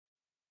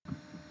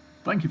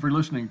Thank you for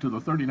listening to the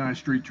 39th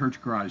Street Church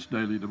of Christ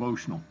Daily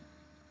Devotional.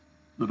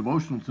 The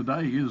devotional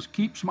today is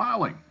Keep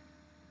Smiling,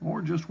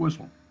 or Just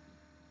Whistle,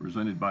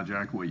 presented by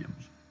Jack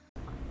Williams.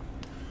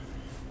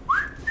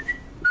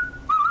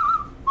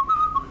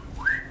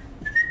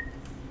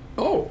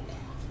 Oh,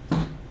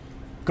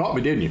 caught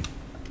me, didn't you?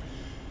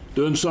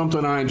 Doing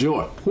something I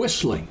enjoy,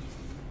 whistling.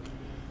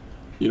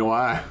 You know,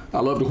 I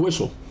love to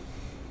whistle.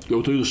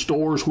 Go through the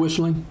stores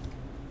whistling,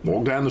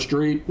 walk down the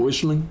street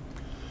whistling.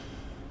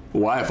 The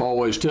wife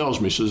always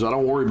tells me, says, I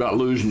don't worry about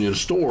losing you in a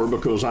store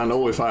because I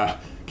know if I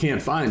can't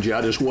find you,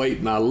 I just wait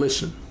and I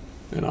listen,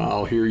 and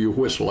I'll hear you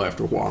whistle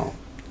after a while.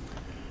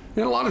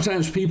 And a lot of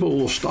times people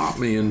will stop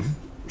me and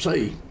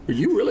say, are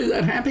you really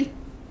that happy?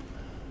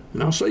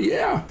 And I'll say,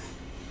 yeah.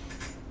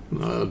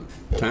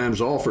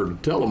 Times offer to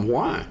tell them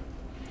why.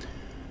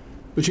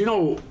 But you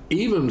know,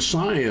 even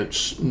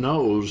science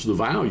knows the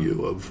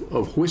value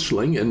of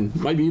whistling, and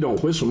maybe you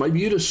don't whistle, maybe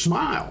you just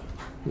smile,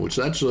 which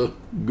that's a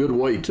good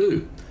way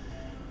too.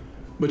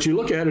 But you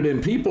look at it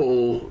and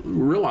people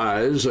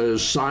realize,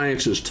 as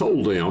science has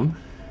told them,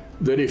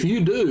 that if you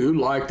do,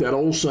 like that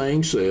old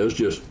saying says,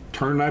 just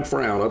turn that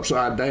frown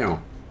upside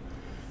down,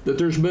 that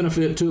there's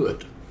benefit to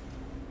it.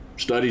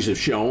 Studies have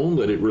shown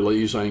that it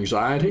relieves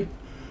anxiety,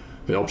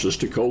 helps us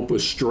to cope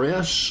with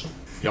stress,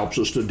 helps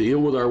us to deal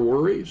with our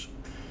worries,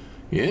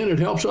 and it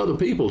helps other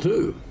people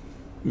too.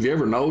 Have you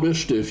ever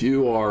noticed if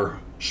you are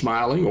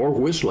smiling or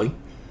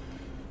whistling,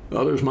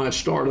 others might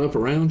start up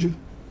around you?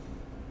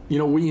 You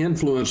know, we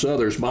influence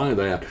others by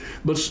that.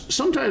 But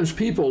sometimes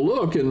people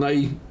look and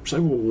they say,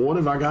 well, what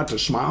have I got to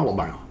smile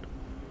about?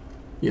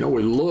 You know,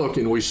 we look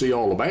and we see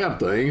all the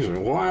bad things,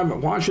 and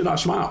why should I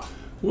smile?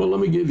 Well, let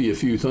me give you a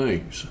few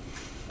things.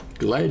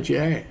 Glad you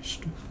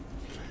asked.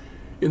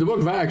 In the book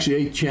of Acts, the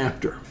 8th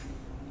chapter,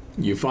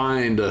 you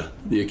find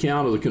the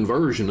account of the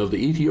conversion of the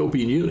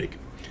Ethiopian eunuch.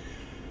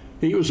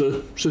 He was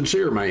a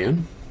sincere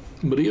man,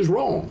 but he was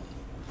wrong.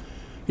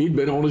 He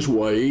was on his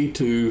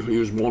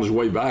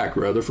way back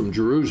from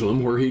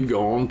Jerusalem, where he'd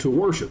gone to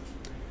worship.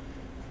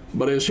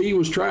 But as he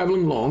was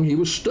traveling along, he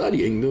was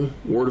studying the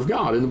Word of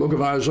God in the book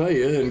of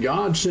Isaiah, and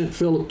God sent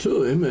Philip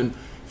to him, and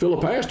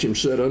Philip asked him,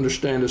 said,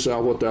 understandest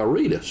thou what thou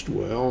readest?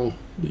 Well,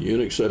 the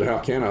eunuch said, how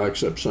can I,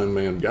 except some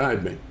man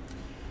guide me?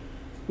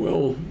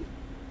 Well,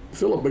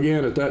 Philip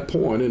began at that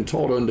point and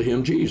taught unto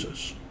him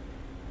Jesus.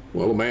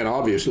 Well, the man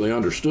obviously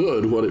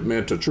understood what it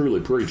meant to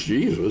truly preach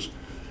Jesus,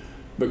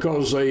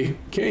 because they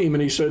came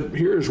and he said,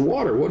 here's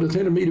water, what doth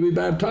hinder me to be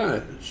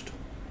baptized?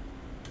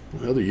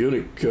 Well, the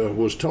eunuch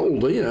was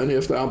told then,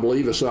 if thou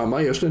believest thou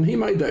mayest, and he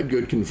made that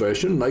good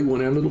confession. They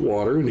went into the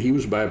water and he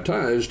was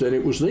baptized, and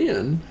it was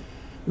then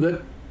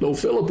that, though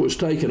Philip was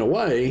taken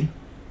away,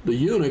 the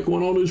eunuch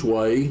went on his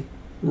way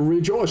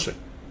rejoicing.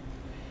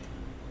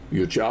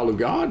 You a child of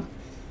God?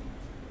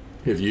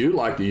 Have you,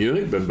 like the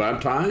eunuch, been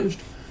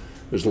baptized?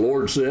 As the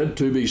Lord said,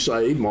 to be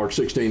saved, Mark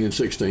 16 and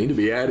 16, to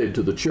be added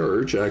to the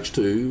church, Acts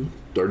 2,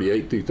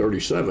 38 through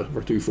 37,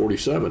 or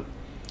 247.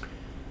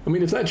 I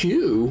mean, if that's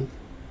you,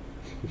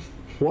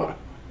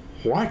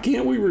 why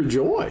can't we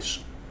rejoice?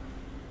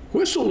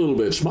 Whistle a little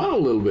bit, smile a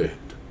little bit.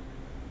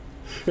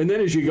 And then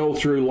as you go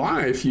through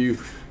life, you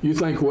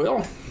think,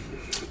 well,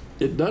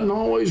 it doesn't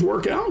always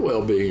work out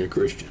well being a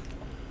Christian.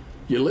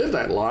 You live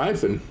that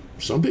life, and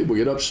some people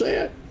get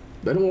upset.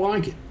 They don't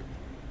like it.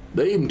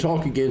 They even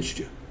talk against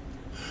you.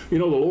 You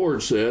know, the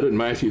Lord said in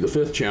Matthew the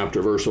 5th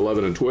chapter, verse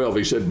 11 and 12,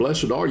 he said,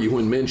 blessed are you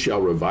when men shall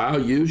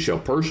revile you, shall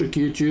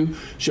persecute you,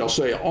 shall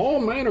say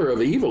all manner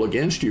of evil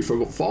against you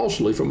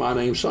falsely for my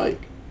name's sake.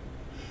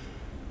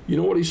 You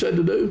know what he said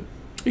to do?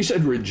 He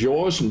said,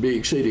 rejoice and be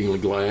exceedingly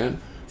glad,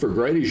 for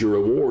great is your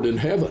reward in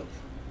heaven.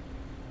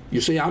 You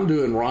see, I'm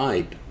doing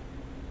right.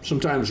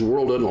 Sometimes the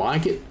world doesn't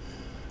like it,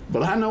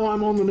 but I know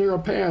I'm on the narrow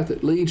path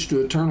that leads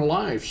to eternal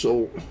life,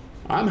 so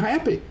I'm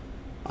happy.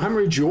 I'm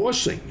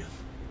rejoicing.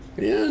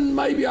 And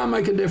maybe I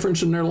make a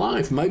difference in their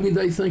life. Maybe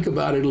they think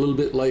about it a little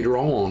bit later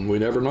on. We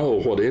never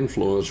know what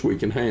influence we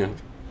can have.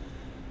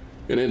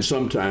 And then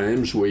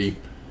sometimes we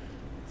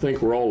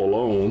think we're all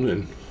alone,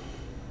 and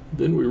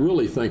then we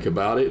really think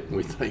about it, and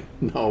we think,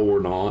 no, we're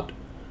not.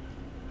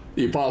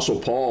 The Apostle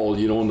Paul,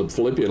 you know, in the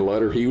Philippian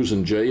letter, he was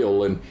in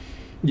jail, and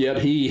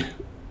yet he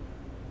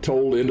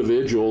told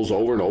individuals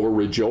over and over,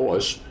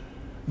 rejoice.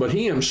 But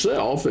he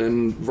himself,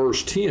 in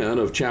verse 10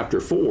 of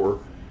chapter 4,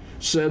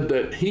 said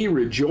that he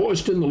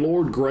rejoiced in the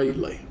Lord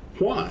greatly.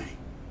 Why?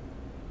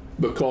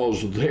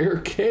 Because their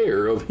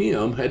care of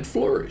him had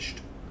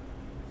flourished.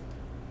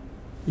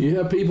 You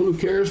have people who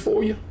cares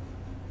for you,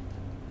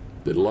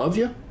 that love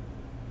you?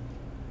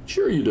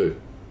 Sure you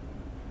do.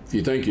 If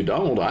you think you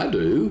don't, I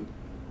do.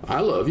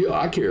 I love you,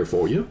 I care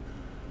for you.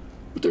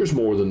 But there's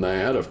more than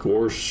that. Of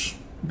course,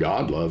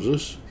 God loves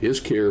us, his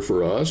care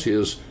for us,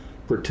 his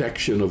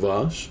protection of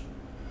us.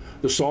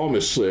 The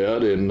psalmist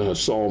said in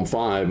Psalm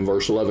 5,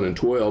 verse 11 and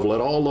 12,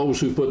 let all those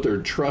who put their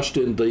trust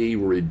in thee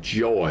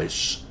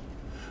rejoice.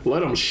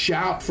 Let them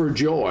shout for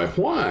joy.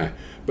 Why?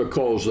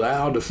 Because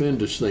thou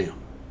defendest them.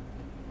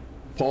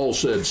 Paul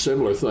said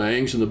similar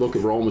things in the book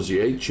of Romans, the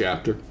 8th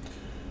chapter.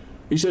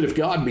 He said, if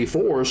God be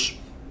for us,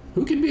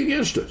 Who can be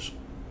against us?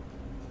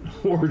 In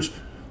other words,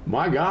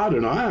 my God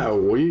and I,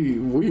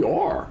 we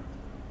are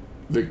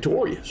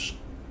victorious.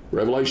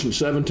 Revelation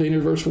 17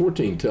 and verse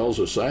 14 tells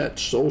us that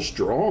so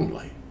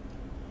strongly.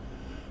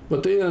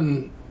 But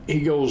then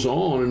he goes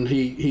on and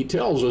he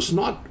tells us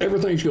not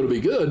everything's going to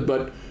be good,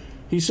 but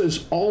he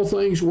says all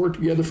things work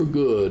together for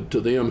good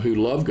to them who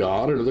love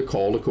God and are the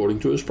called according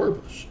to his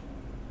purpose.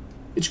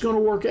 It's going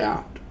to work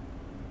out.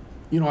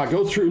 You know, I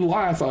go through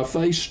life, I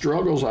face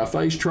struggles, I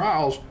face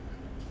trials.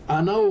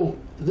 I know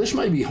this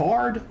may be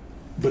hard,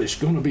 but it's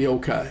going to be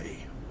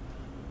okay.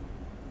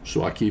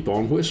 So I keep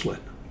on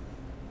whistling.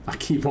 I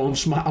keep on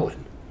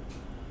smiling.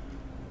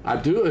 I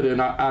do it,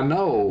 and I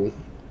know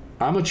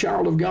I'm a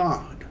child of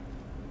God.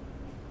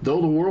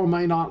 Though the world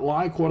may not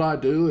like what I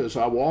do as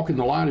I walk in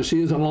the light as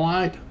he is in the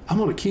light, I'm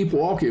going to keep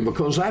walking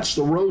because that's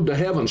the road to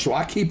heaven. So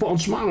I keep on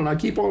smiling. I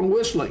keep on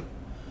whistling.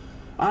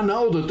 I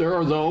know that there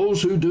are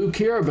those who do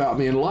care about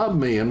me and love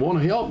me and want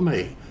to help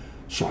me.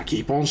 So I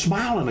keep on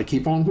smiling. I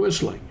keep on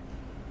whistling.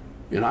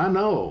 And I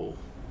know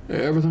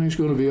everything's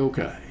going to be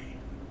okay.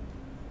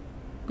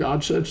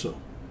 God said so.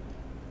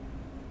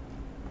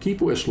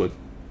 Keep whistling.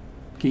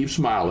 Keep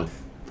smiling.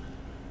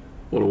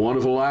 What a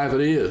wonderful life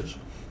it is.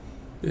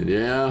 And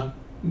yeah,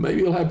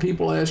 maybe you'll have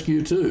people ask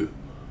you too,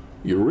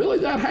 you really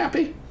that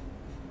happy?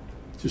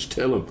 Just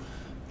tell them,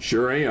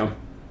 sure am.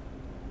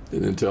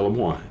 And then tell them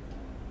why.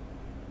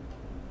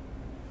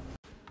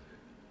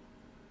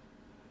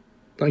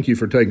 Thank you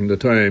for taking the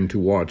time to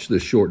watch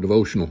this short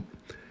devotional.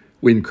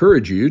 We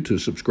encourage you to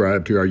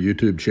subscribe to our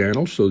YouTube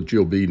channel so that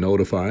you'll be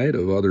notified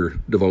of other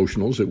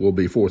devotionals that will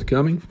be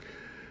forthcoming.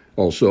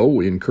 Also,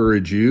 we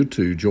encourage you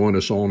to join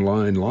us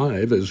online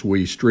live as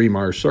we stream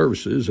our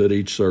services at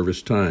each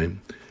service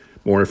time.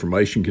 More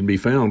information can be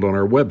found on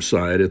our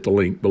website at the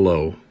link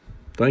below.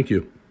 Thank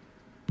you.